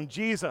was on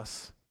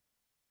Jesus.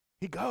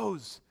 He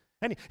goes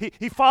and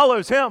he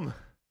follows him.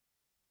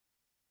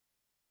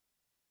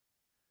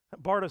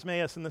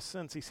 Bartimaeus, in this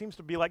sense, he seems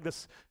to be like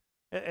this,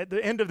 at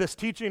the end of this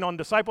teaching on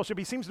discipleship,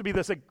 he seems to be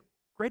this a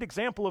great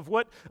example of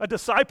what a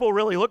disciple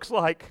really looks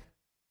like.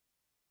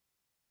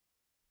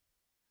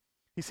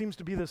 He seems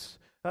to be this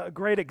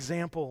great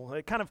example,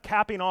 kind of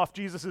capping off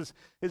Jesus'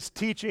 his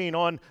teaching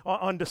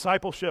on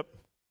discipleship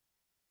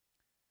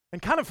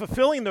and kind of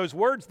fulfilling those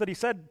words that he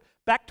said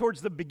back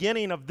towards the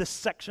beginning of this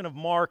section of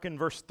Mark in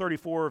verse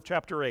 34 of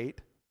chapter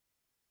 8.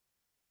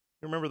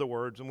 You remember the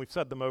words, and we've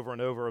said them over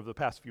and over the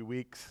past few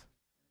weeks.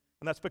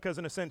 And that's because,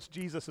 in a sense,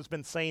 Jesus has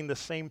been saying the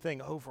same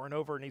thing over and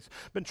over, and he's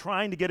been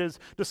trying to get his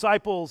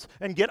disciples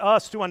and get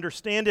us to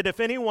understand it. If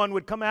anyone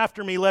would come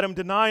after me, let him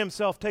deny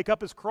himself, take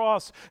up his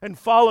cross, and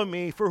follow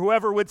me. For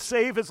whoever would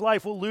save his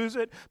life will lose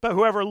it, but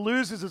whoever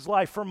loses his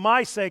life for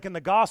my sake and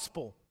the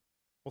gospel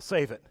will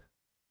save it.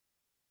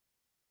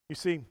 You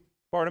see,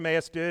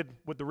 Bartimaeus did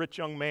what the rich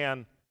young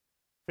man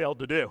failed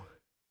to do.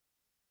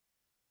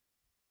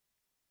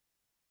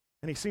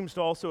 And he seems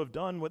to also have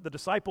done what the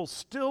disciples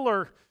still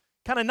are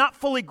kind of not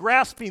fully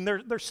grasping.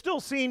 They're still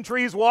seeing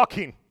trees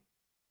walking.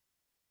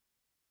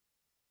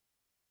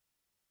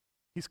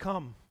 He's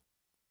come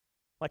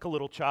like a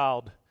little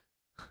child.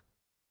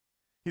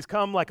 He's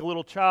come like a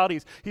little child.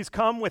 He's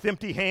come with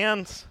empty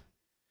hands.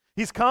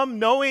 He's come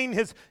knowing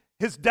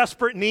his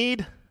desperate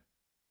need,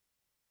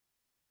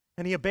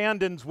 and he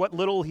abandons what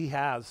little he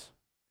has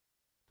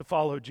to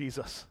follow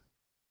Jesus.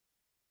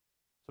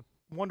 It's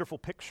a wonderful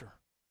picture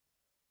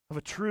of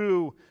a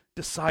true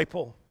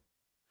disciple,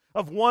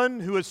 of one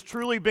who has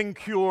truly been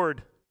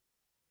cured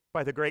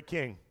by the great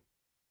King.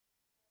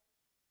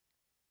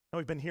 Now,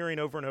 we've been hearing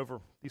over and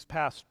over these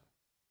past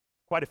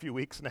quite a few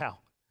weeks now,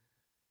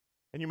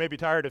 and you may be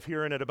tired of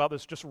hearing it, about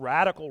this just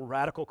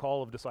radical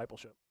call of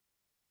discipleship.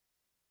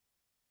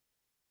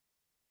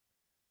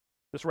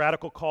 This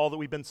radical call that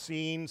we've been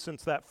seeing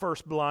since that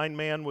first blind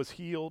man was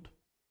healed.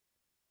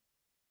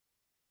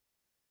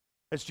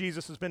 As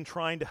Jesus has been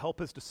trying to help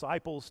his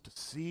disciples to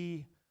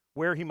see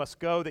where he must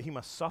go, that he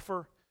must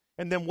suffer,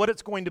 and then what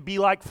it's going to be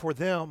like for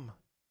them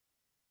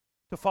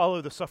to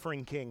follow the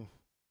suffering King.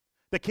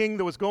 The King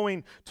that was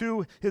going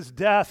to his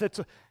death.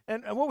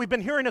 And what we've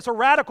been hearing is a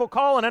radical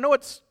call, and I know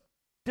it's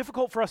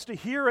difficult for us to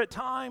hear at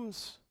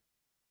times.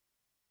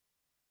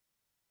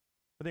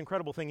 But the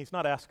incredible thing, he's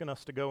not asking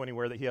us to go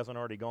anywhere that he hasn't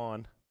already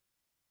gone.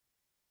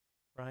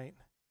 Right?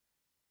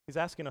 He's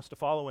asking us to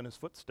follow in his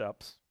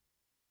footsteps.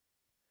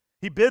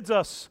 He bids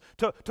us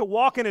to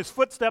walk in his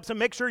footsteps, and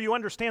make sure you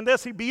understand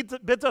this. He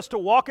bids us to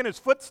walk in his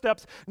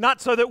footsteps, not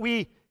so that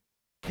we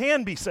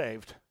can be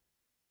saved.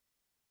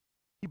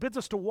 He bids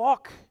us to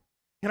walk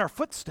in our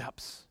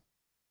footsteps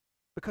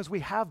because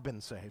we have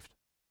been saved.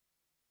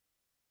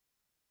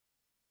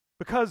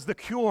 Because the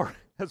cure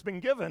has been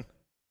given.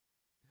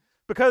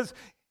 Because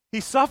he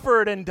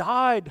suffered and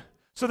died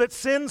so that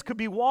sins could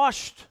be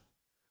washed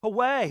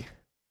away.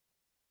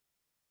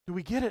 Do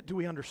we get it? Do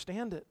we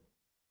understand it?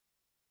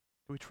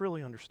 Do we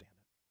truly understand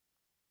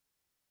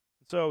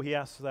it? So he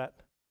asks that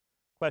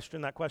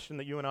question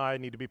that you and I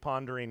need to be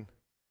pondering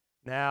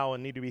now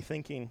and need to be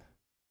thinking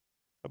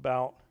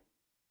about.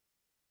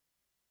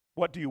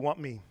 What do you want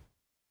me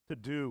to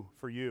do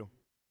for you?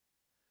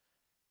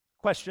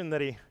 Question that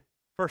he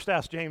first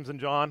asked James and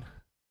John.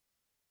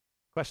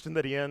 Question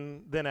that he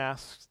then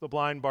asks the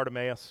blind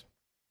Bartimaeus.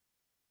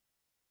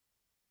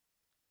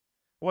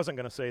 I wasn't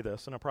going to say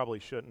this, and I probably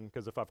shouldn't,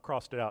 because if I've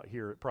crossed it out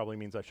here, it probably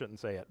means I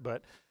shouldn't say it.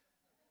 But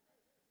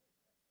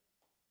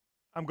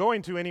I'm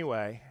going to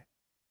anyway.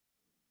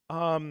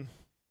 And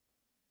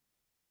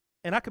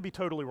I could be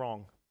totally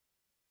wrong.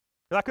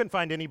 Because I couldn't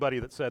find anybody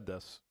that said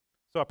this,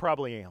 so I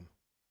probably am.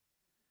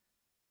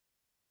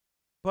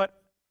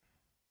 But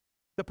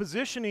the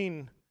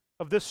positioning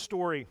of this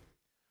story,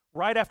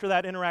 right after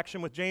that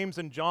interaction with James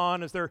and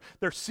John, as they're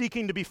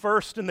seeking to be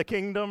first in the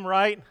kingdom,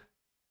 right?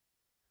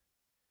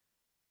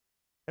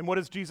 And what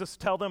does Jesus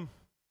tell them?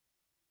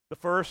 The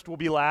first will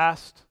be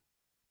last.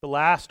 The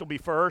last will be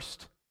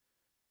first.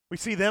 We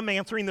see them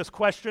answering this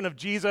question of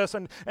Jesus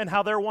and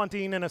how they're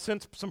wanting, in a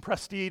sense, some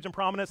prestige and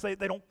prominence. They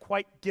don't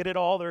quite get it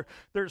all.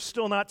 They're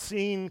still not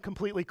seeing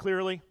completely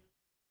clearly.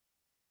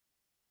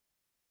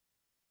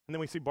 And then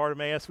we see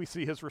Bartimaeus, we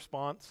see his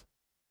response.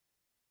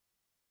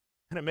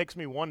 And it makes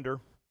me wonder,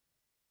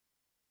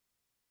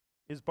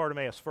 is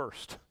Bartimaeus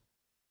first?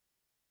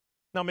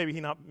 Now, maybe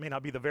he may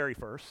not be the very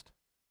first,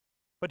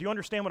 but do you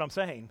understand what I'm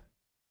saying?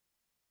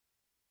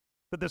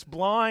 That this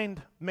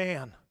blind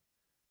man,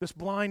 this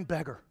blind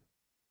beggar,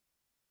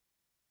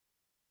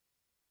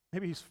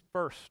 maybe he's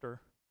first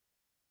or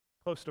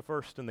close to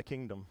first in the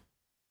kingdom.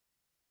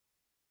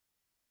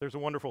 There's a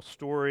wonderful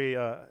story,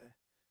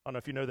 I don't know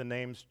if you know the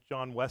names,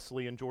 John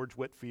Wesley and George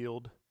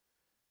Whitefield,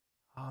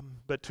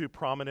 but two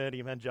prominent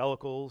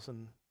evangelicals,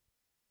 and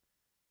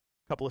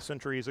a couple of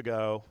centuries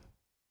ago,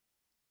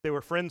 they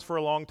were friends for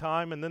a long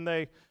time, and then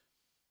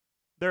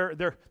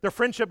their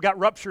friendship got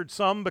ruptured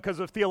some because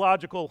of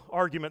theological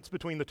arguments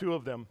between the two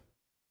of them,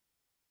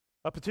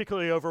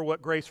 particularly over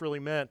what grace really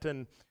meant.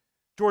 And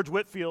George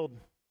Whitefield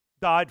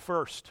died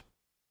first.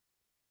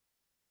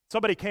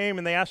 Somebody came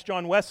and they asked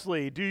John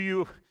Wesley, "Do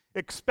you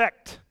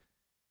expect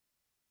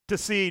to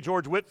see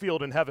George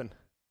Whitefield in heaven?"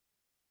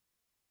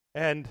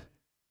 And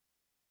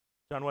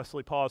John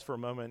Wesley paused for a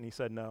moment and he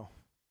said, "No,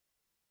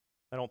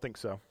 I don't think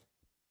so."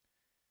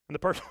 And the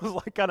person was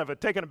like kind of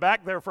taken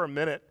aback there for a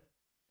minute.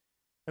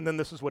 And then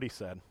this is what he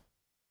said: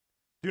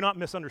 "Do not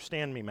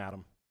misunderstand me,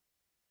 madam.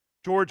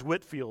 George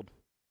Whitefield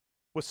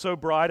was so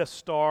bright a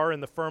star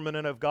in the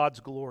firmament of God's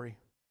glory,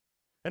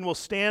 and will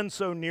stand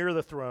so near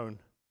the throne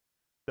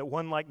that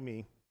one like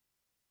me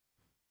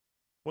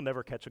will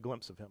never catch a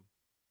glimpse of him."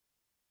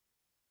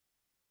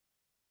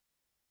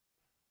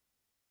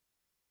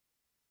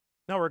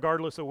 Now,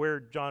 regardless of where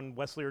John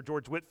Wesley or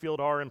George Whitefield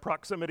are in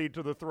proximity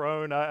to the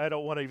throne, I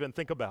don't want to even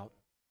think about.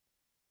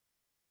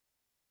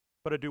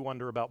 But I do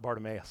wonder about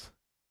Bartimaeus.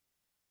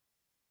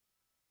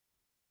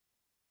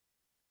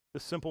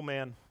 This simple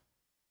man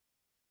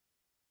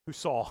who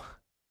saw,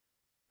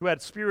 who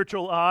had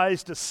spiritual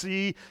eyes to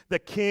see the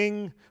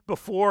King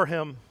before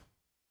him.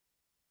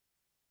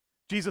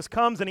 Jesus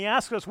comes and he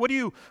asks us, "What do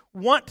you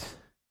want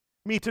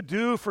me to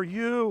do for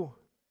you?"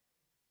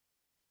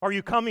 Are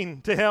you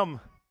coming to him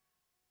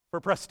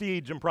for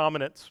prestige and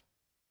prominence?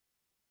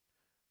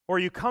 Or are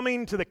you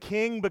coming to the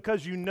King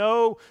because you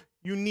know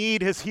you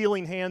need his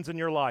healing hands in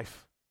your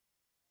life?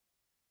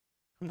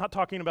 I'm not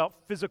talking about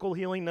physical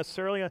healing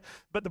necessarily,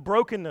 but the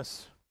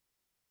brokenness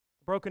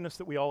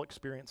that we all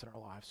experience in our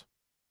lives.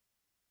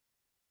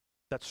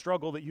 That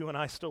struggle that you and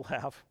I still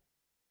have.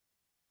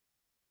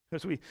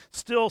 Because we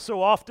still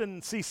so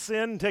often see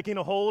sin taking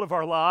a hold of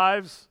our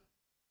lives,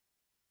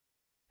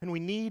 and we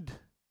need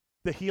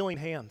the healing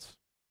hands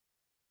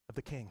of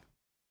the King.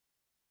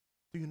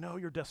 Do you know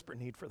your desperate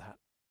need for that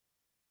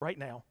right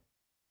now?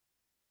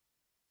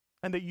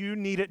 And that you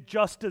need it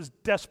just as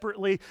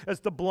desperately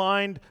as the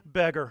blind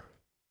beggar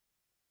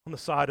on the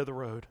side of the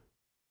road.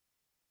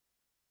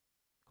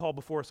 Call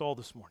before us all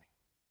this morning.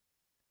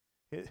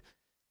 It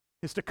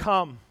is to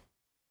come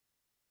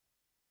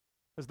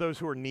as those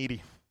who are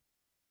needy.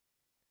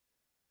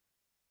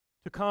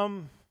 To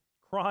come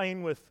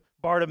crying with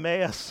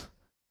Bartimaeus,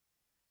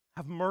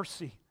 have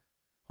mercy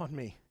on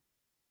me.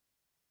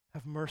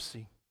 Have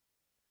mercy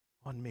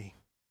on me.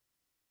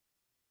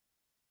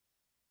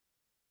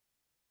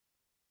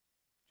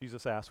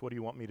 Jesus asked, what do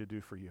you want me to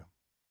do for you?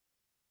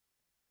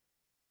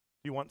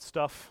 Do you want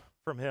stuff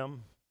from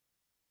him?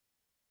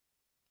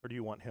 Or do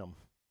you want him?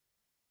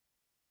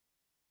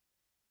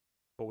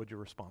 What would your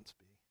response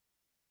be?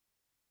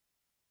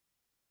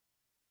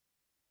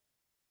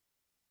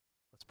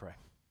 Let's pray.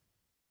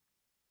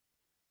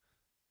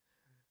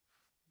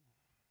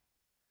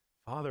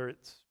 Father,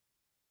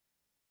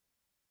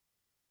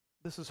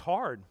 this is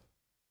hard.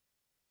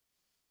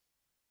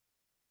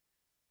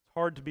 It's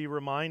hard to be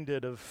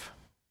reminded of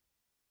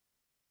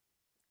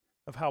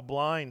how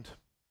blind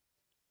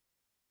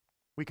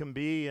we can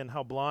be and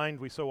how blind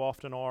we so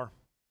often are.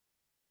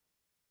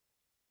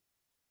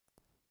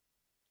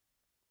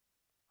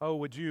 Oh,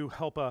 would you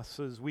help us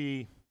as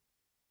we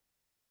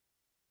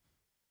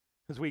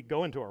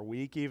go into our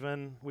week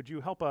even, would you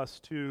help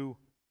us to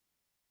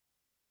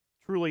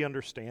truly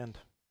understand,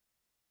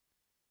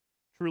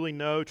 truly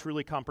know,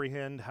 truly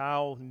comprehend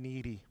how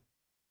needy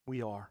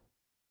we are.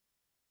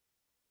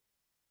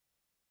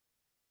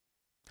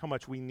 How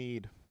much we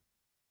need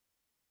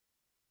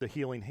the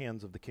healing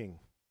hands of the King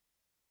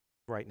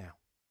right now.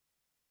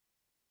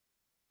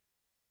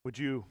 Would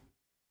you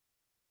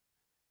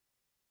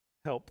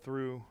help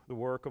through the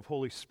work of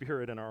Holy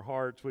Spirit in our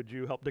hearts? Would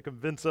you help to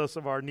convince us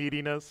of our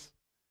neediness?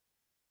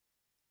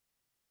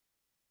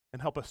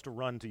 And help us to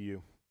run to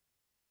you.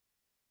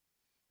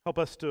 Help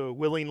us to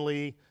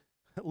willingly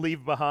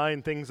leave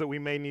behind things that we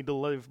may need to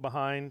leave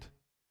behind,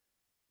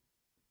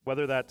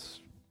 whether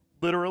that's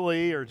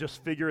literally or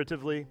just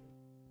figuratively.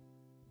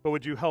 But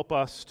would you help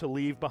us to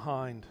leave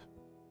behind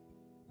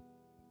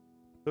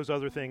those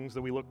other things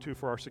that we look to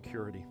for our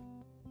security?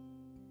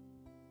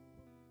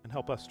 And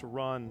help us to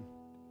run.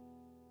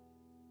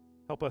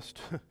 Help us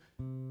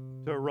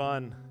to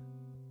run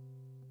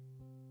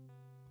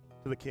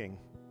to the King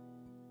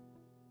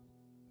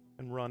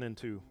and run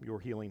into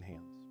your healing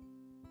hands.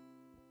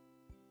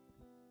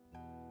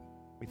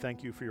 We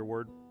thank you for your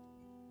word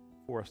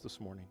for us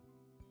this morning.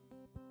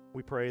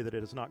 We pray that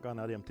it has not gone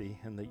out empty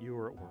and that you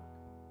are at work,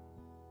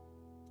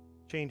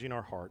 changing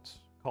our hearts,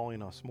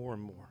 calling us more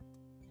and more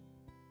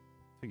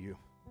to you.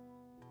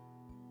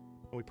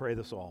 And we pray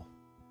this all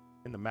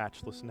in the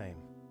matchless name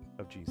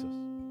of Jesus.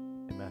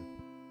 Amen.